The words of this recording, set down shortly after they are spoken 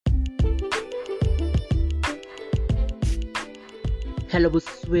Hello,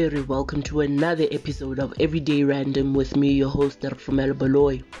 Busweri. Welcome to another episode of Everyday Random with me, your host, Rfumelo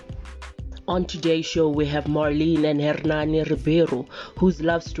Baloy. On today's show, we have Marlene and Hernani Ribeiro, whose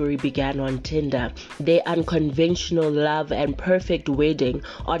love story began on Tinder, their unconventional love and perfect wedding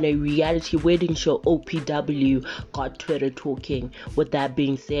on a reality wedding show OPW got Twitter talking. With that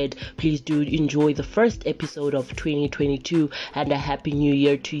being said, please do enjoy the first episode of 2022 and a happy new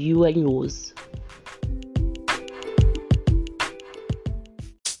year to you and yours.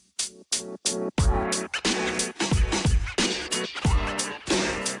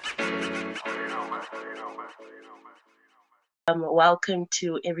 Welcome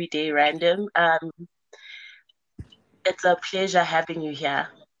to Everyday Random. It's a pleasure having you here.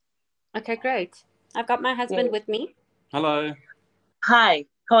 Okay, great. I've got my husband with me. Hello. Hi,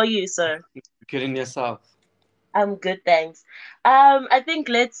 how are you, sir? Good in yourself? I'm good, thanks. I think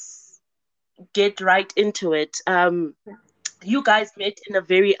let's get right into it. You guys met in a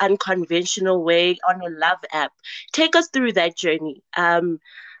very unconventional way on a love app. Take us through that journey.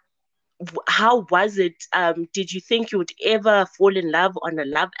 How was it? Did you think you would ever fall in love on a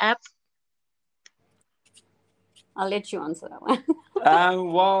love app? I'll let you answer that one.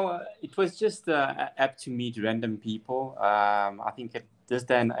 Well, it was just an app to meet random people. I think at this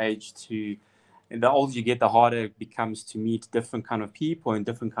day and age, the older you get, the harder it becomes to meet different kind of people in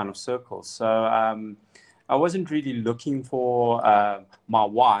different kind of circles. So I wasn't really looking for my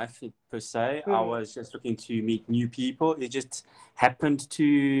wife per se. I was just looking to meet new people. It just happened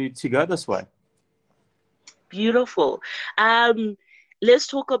to go this way. Beautiful. Let's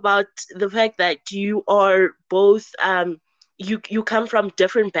talk about the fact that you are both you come from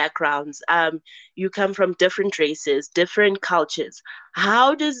different backgrounds. You come from different races, different cultures.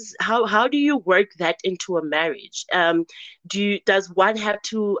 How do you work that into a marriage? Does one have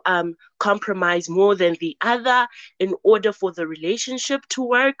to compromise more than the other in order for the relationship to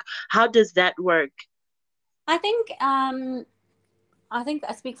work? How does that work? I think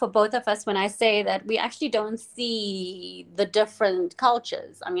I speak for both of us when I say that we actually don't see the different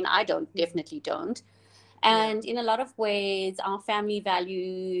cultures. I mean, I definitely don't. And in a lot of ways, our family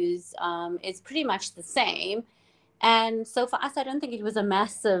values is pretty much the same. And so for us, I don't think it was a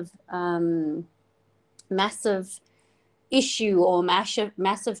massive issue or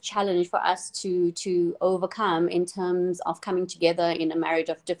massive challenge for us to overcome in terms of coming together in a marriage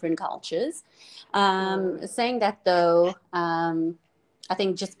of different cultures. Saying that though, I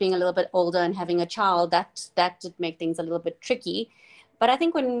think just being a little bit older and having a child, that did make things a little bit tricky. But I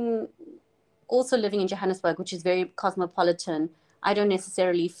think when also living in Johannesburg, which is very cosmopolitan, I don't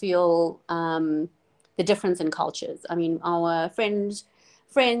necessarily feel the difference in cultures. I mean, our friends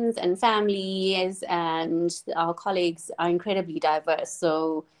and families and our colleagues are incredibly diverse.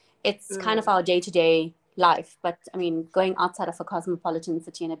 So it's kind of our day-to-day life. But I mean, going outside of a cosmopolitan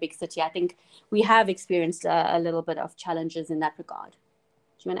city and a big city, I think we have experienced a little bit of challenges in that regard.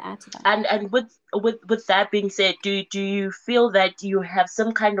 Do you want to add to that? And with that being said, do you feel that you have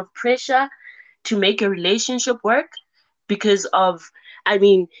some kind of pressure to make a relationship work because of, I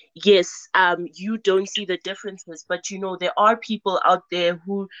mean, yes, you don't see the differences, but there are people out there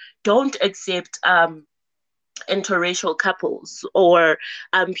who don't accept interracial couples or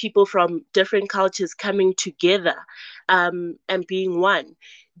people from different cultures coming together and being one.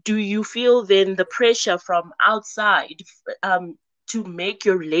 Do you feel then the pressure from outside to make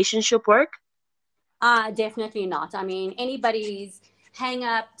your relationship work? Definitely not. I mean, anybody's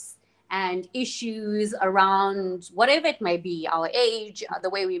hang-ups and issues around whatever it may be, our age, the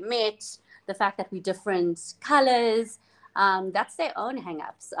way we met, the fact that we're different colors, that's their own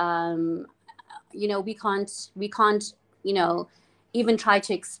hang-ups. We can't, even try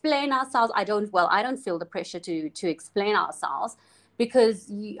to explain ourselves. I don't feel the pressure to explain ourselves because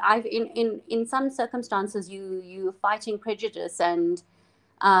in some circumstances you're fighting prejudice and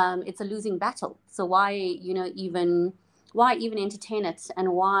it's a losing battle. So why even entertain it,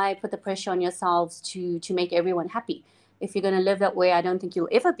 and why put the pressure on yourselves to make everyone happy? If you're going to live that way, I don't think you'll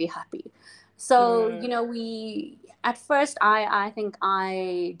ever be happy. So we at first I think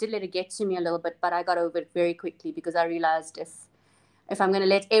I did let it get to me a little bit, but I got over it very quickly because I realized if I'm going to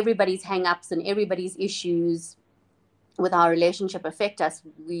let everybody's hang-ups and everybody's issues with our relationship affect us,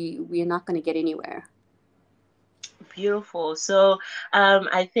 we are not going to get anywhere. Beautiful. So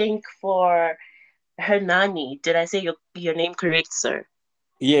I think for Hernani, did I say your name correct, sir?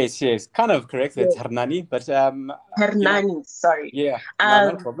 Yes, kind of correct. It's Hernani, but Hernani, sorry. Yeah,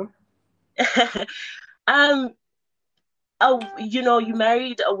 no problem. You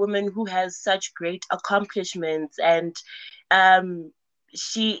married a woman who has such great accomplishments, and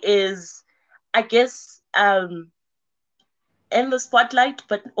she is, I guess, in the spotlight,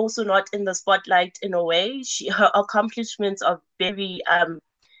 but also not in the spotlight in a way. Her accomplishments are very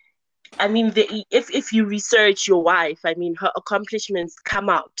I mean, if you research your wife, I mean, her accomplishments come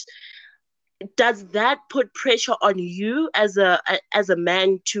out. Does that put pressure on you as a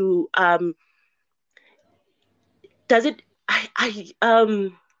man to does it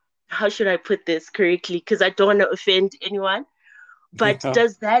how should I put this correctly? Because I don't want to offend anyone. But Yeah.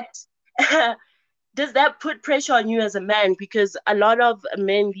 does that does that put pressure on you as a man? Because a lot of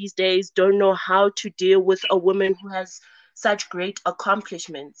men these days don't know how to deal with a woman who has such great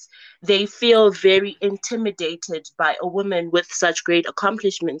accomplishments. They feel very intimidated by a woman with such great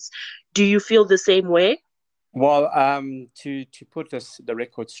accomplishments. Do you feel the same way? Well, to put the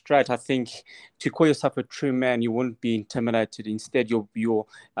record straight, I think to call yourself a true man, you wouldn't be intimidated. Instead, you'll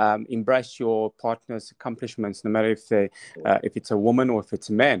embrace your partner's accomplishments, no matter if it's a woman or if it's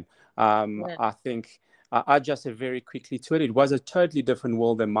a man. Yeah. I think I adjusted very quickly to it. It was a totally different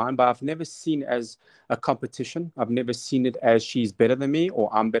world than mine, but I've never seen it as a competition. I've never seen it as she's better than me or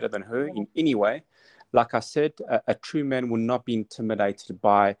I'm better than her in any way. Like I said, a true man will not be intimidated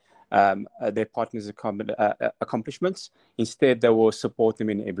by their partner's accomplishments. Instead, they will support them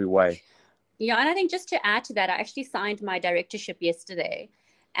in every way. Yeah, and I think just to add to that, I actually signed my directorship yesterday.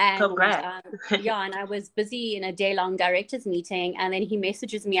 And Congrats. yeah, and I was busy in a day-long directors meeting, and then he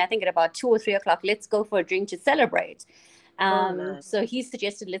messages me, I think at about 2 or 3 o'clock, let's go for a drink to celebrate. Oh, nice. So he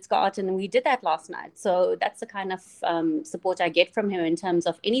suggested let's go out, and we did that last night. So that's the kind of support I get from him in terms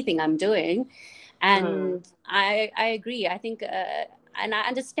of anything I'm doing. Mm, And I agree. I think, and I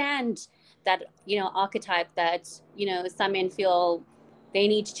understand that, archetype that, some men feel they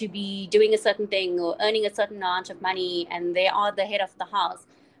need to be doing a certain thing or earning a certain amount of money, and they are the head of the house.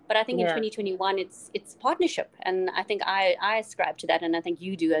 But I think in yeah. 2021, it's partnership, and I think I ascribe to that, and I think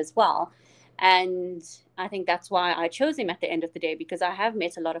you do as well. And I think that's why I chose him at the end of the day, because I have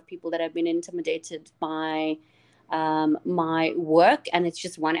met a lot of people that have been intimidated by my work, and it's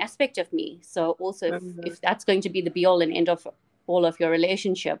just one aspect of me. So also, Mhm. if that's going to be the be all and end of all of your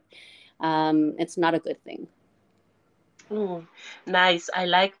relationship, it's not a good thing. Mm, nice. I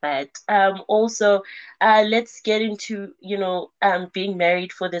like that. Also, let's get into, being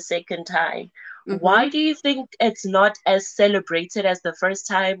married for the second time. Mm-hmm. Why do you think it's not as celebrated as the first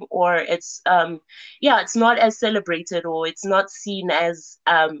time, or yeah, it's not as celebrated, or it's not seen as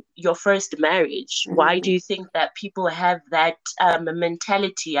your first marriage? Why do Mm-hmm. you think that people have that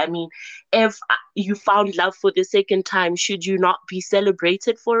mentality? I mean, if you found love for the second time, should you not be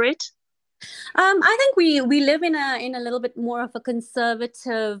celebrated for it? I think we live in a little bit more of a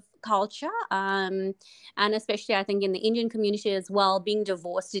conservative culture, and especially I think in the Indian community as well, being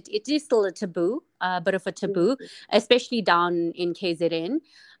divorced, it is still a taboo, a bit of a taboo, especially down in KZN.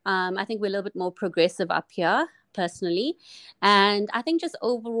 I think we're a little bit more progressive up here, personally. And I think just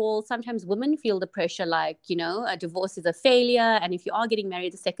overall, sometimes women feel the pressure, like, a divorce is a failure, and if you are getting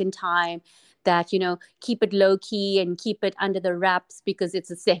married the second time, that, keep it low key and keep it under the wraps because it's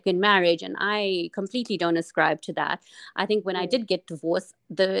a second marriage. And I completely don't ascribe to that. I think when I Mm, did get divorced,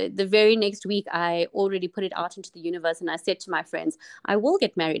 the very next week I already put it out into the universe, and I said to my friends, I will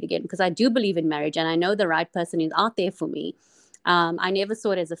get married again because I do believe in marriage, and I know the right person is out there for me. I never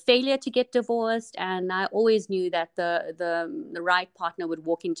saw it as a failure to get divorced, and I always knew that the right partner would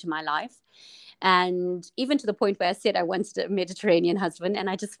walk into my life. And even to the point where I said I wanted a Mediterranean husband, and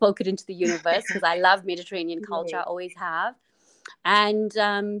I just spoke it into the universe because I love Mediterranean culture, I yeah. always have. And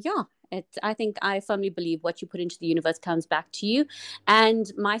yeah, I think I firmly believe what you put into the universe comes back to you.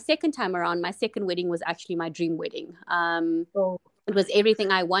 And my second time around, my second wedding was actually my dream wedding. Oh, It was everything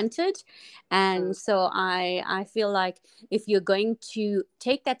I wanted. mm, And so I feel like if you're going to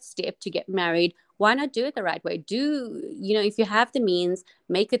take that step to get married, why not do it the right way? If you have the means,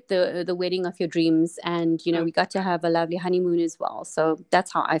 make it the wedding of your dreams. And mm. we got to have a lovely honeymoon as well. So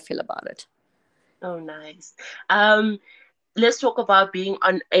that's how I feel about it. Oh, nice. Um, let's talk about being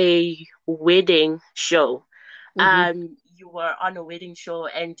on a wedding show. Hmm. You were on a wedding show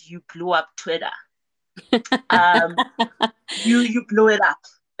and you blew up Twitter. Um, you blew it up.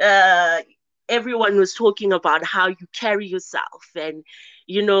 Uh, everyone was talking about how you carry yourself, and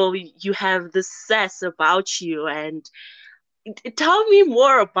you have this sass about you. And tell me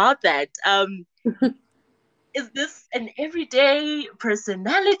more about that. Is this an everyday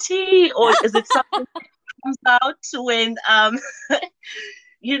personality, or is it something that comes out when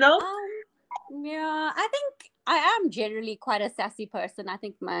you know? Yeah, I think I am generally quite a sassy person. I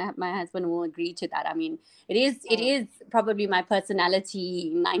think my husband will agree to that. I mean, it is probably my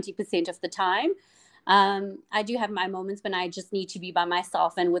personality 90% of the time. I do have my moments when I just need to be by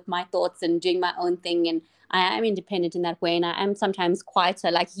myself and with my thoughts and doing my own thing. And I am independent in that way. And I am sometimes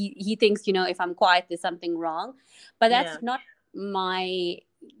quieter. Like he thinks, if I'm quiet, there's something wrong. But Yeah. that's not my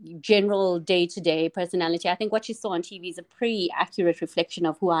general day-to-day personality. I think what you saw on TV is a pretty accurate reflection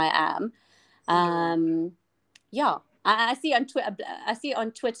of who I am. Mm. Yeah. I see on Twitter. I see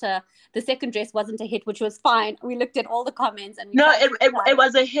on Twitter the second dress wasn't a hit, which was fine. We looked at all the comments and we No, tried to it decide.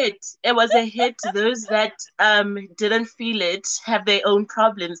 was a hit. It was a hit. Those that didn't feel it have their own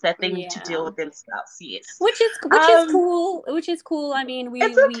problems that they need to deal Yeah, with themselves. Yes. which is Um, cool. Which is cool. I mean, we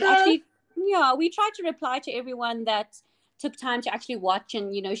it's we okay. actually, yeah, we tried to reply to everyone that took time to actually watch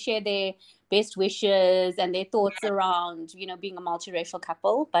and share their best wishes and their thoughts around being a multiracial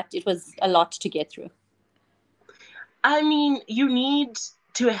couple. But it was a lot to get through. I mean, you need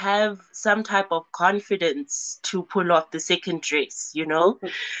to have some type of confidence to pull off the second dress,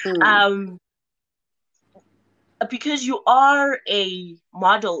 Mm. Um, because you are a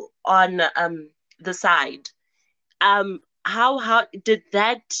model on the side. How did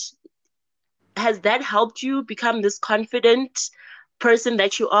that has that helped you become this confident person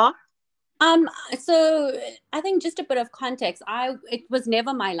that you are? Um, so I think just a bit of context. It was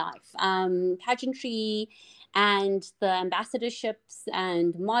never my life. Pageantry and the ambassadorships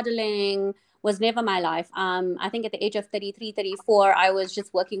and modeling was never my life. I think at the age of 33, 34, I was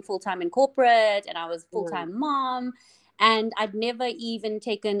just working full time in corporate and I was full Mm, time mom. And I'd never even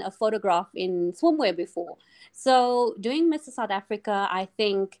taken a photograph in swimwear before. So doing Mrs. South Africa, I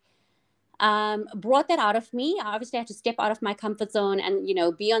think brought that out of me. I obviously had to step out of my comfort zone and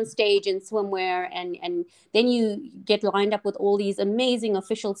be on stage in swimwear, and then you get lined up with all these amazing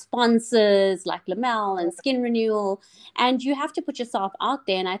official sponsors like Lamel and Skin Renewal, and you have to put yourself out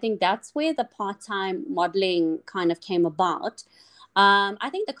there. And I think that's where the part-time modeling kind of came about. I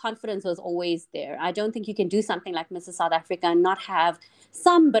think the confidence was always there. I don't think you can do something like Mrs. South Africa and not have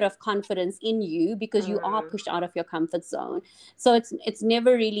some bit of confidence in you because you are mm, pushed out of your comfort zone. So it's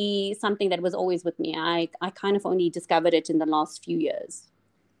never really something that was always with me. I kind of only discovered it in the last few years.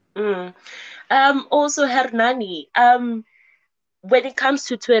 mm. Also, Hernani, when it comes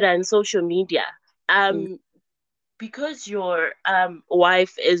to Twitter and social media, Mm. um, because your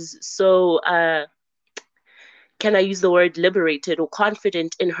wife is so can I use the word liberated or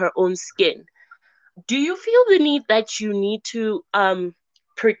confident in her own skin, do you feel the need that you need to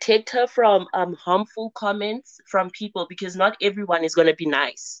protect her from harmful comments from people, because not everyone is going to be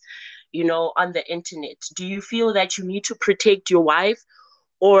nice, on the internet? Do you feel that you need to protect your wife,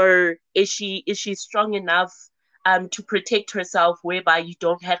 or is she strong enough to protect herself, whereby you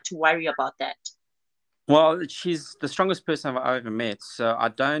don't have to worry about that? Well, she's the strongest person I've ever met, so I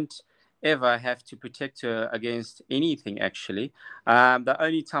don't ever have to protect her against anything, actually. The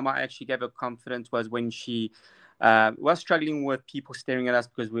only time I actually gave her confidence was when she was struggling with people staring at us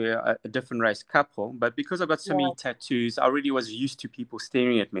because we're a different race couple. But because I got so many Yeah, tattoos, I already was used to people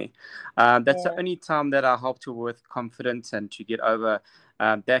staring at me. That's the yeah. only time that I helped her with confidence and to get over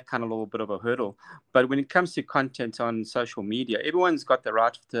that kind of little bit of a hurdle. But when it comes to content on social media, everyone's got the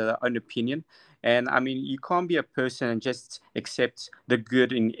right to their own opinion. And I mean, you can't be a person and just accept the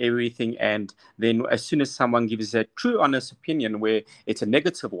good in everything. And then as soon as someone gives a true, honest opinion where it's a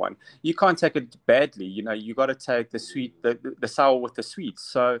negative one, you can't take it badly. You got to take the sweet, the sour with the sweet.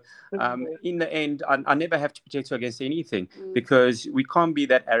 So Mhm. in the end, I never have to protect her against anything Mm. because we can't be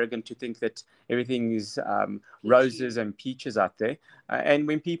that arrogant to think that everything is Peachy. roses and peaches out there. And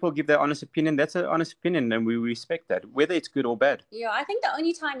when people give their honest opinion, that's an honest opinion, and we respect that, whether it's good or bad. Yeah, I think the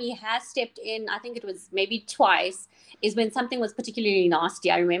only time he has stepped in, I think it was maybe twice, is when something was particularly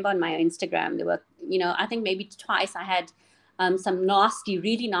nasty. I remember on my Instagram, there were, I think maybe twice I had some nasty,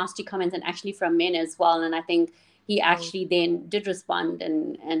 really nasty comments, and actually from men as well. And I think he Mm, actually then did respond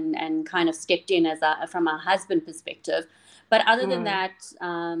and kind of stepped in as from a husband perspective. But other than mm, that,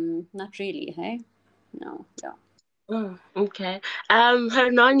 not really. Hey, no, yeah. okay.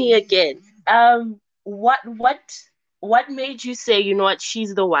 Hernani again. What made you say, what,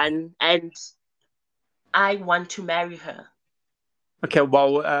 she's the one and I want to marry her? Okay,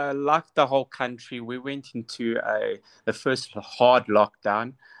 well, like the whole country, we went into the first hard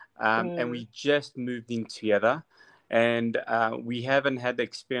lockdown, and Mm, we just moved in together, and we haven't had the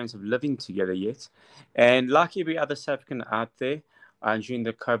experience of living together yet. And like every other South African out there, during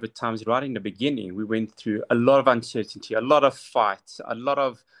the COVID times, right in the beginning, we went through a lot of uncertainty, a lot of fights, a lot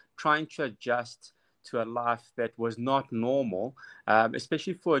of trying to adjust to a life that was not normal,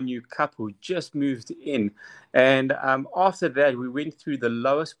 especially for a new couple who just moved in. And after that, we went through the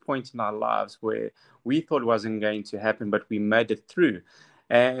lowest point in our lives where we thought wasn't going to happen, but we made it through.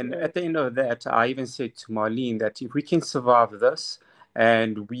 And at the end of that, I even said to Marlene that if we can survive this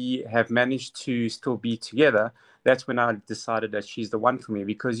and we have managed to still be together, that's when I decided that she's the one for me.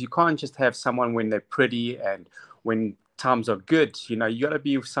 Because you can't just have someone when they're pretty and when times are good. You know, you got to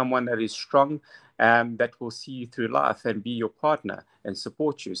be with someone that is strong, that will see you through life and be your partner and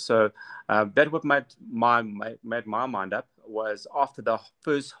support you. So that what made my mind up was after the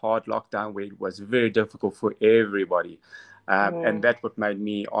first hard lockdown, where it was very difficult for everybody. And that what made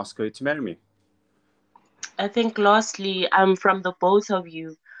me ask her to marry me. I think lastly, from the both of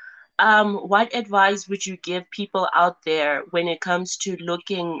you, what advice would you give people out there when it comes to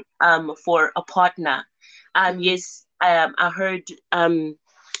looking for a partner? Yes, I heard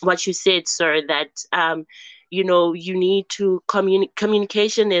what you said, sir, that you need to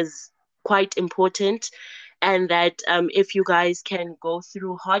communication is quite important, and that if you guys can go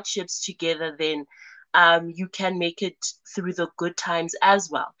through hardships together, then you can make it through the good times as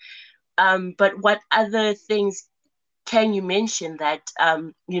well. But what other things can you mention that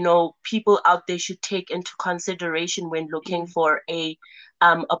people out there should take into consideration when looking for a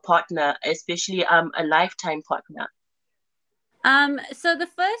partner, especially a lifetime partner? So the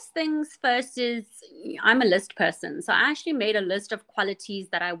first things first is I'm a list person. So I actually made a list of qualities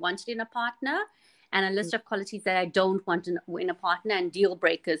that I wanted in a partner and a list of qualities that I don't want in a partner and deal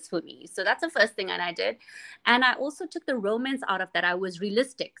breakers for me. So that's the first thing that I did. And I also took the romance out of that. I was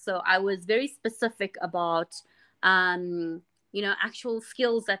realistic. So I was very specific about, actual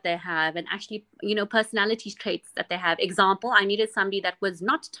skills that they have and actually, personality traits that they have. Example, I needed somebody that was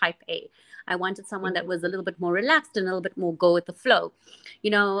not type A. I wanted someone that was a little bit more relaxed and a little bit more go with the flow.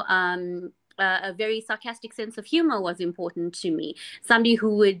 A very sarcastic sense of humor was important to me. Somebody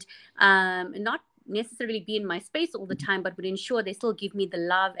who would not necessarily be in my space all the time, but would ensure they still give me the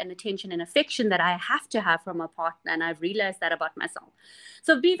love and attention and affection that I have to have from a partner. And I've realized that about myself.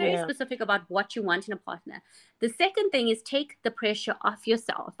 So be very specific about what you want in a partner. The second thing is take the pressure off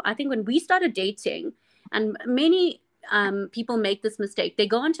yourself. I think when we started dating, and many people make this mistake, they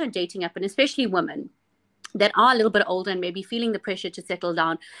go onto a dating app, and especially women that are a little bit older and maybe feeling the pressure to settle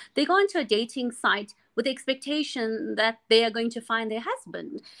down, they go into a dating site with the expectation that they are going to find their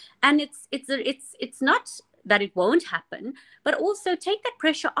husband. And it's not that it won't happen, but also take that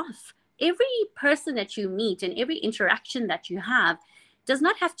pressure off. Every person that you meet and every interaction that you have does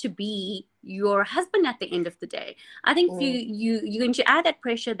not have to be your husband at the end of the day. I think you're going to add that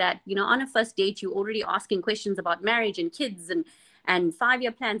pressure that, on a first date, you're already asking questions about marriage and kids and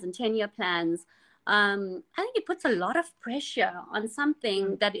 5-year plans and 10-year plans. I think it puts a lot of pressure on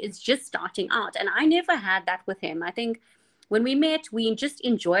something that is just starting out. And I never had that with him. I think when we met, we just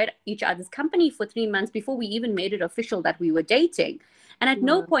enjoyed each other's company for 3 months before we even made it official that we were dating. And at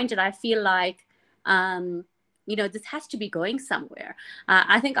no point did I feel like, this has to be going somewhere.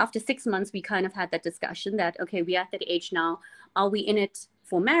 I think after 6 months, we kind of had that discussion that, okay, we're at that age now. Are we in it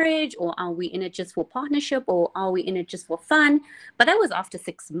for marriage, or are we in it just for partnership, or are we in it just for fun? But that was after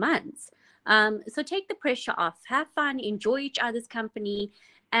 6 months. So take the pressure off, have fun, enjoy each other's company.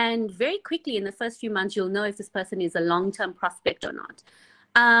 And very quickly in the first few months, you'll know if this person is a long-term prospect or not.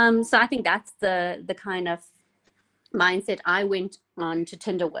 So I think that's the kind of mindset I went on to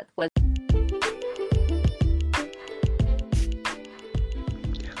Tinder with.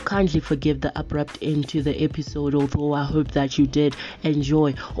 Kindly forgive the abrupt end to the episode, although I hope that you did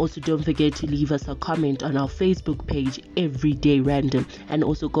enjoy. Also, don't forget to leave us a comment on our Facebook page, Everyday Random, and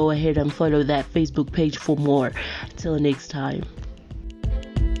also go ahead and follow that Facebook page for more. Till next time.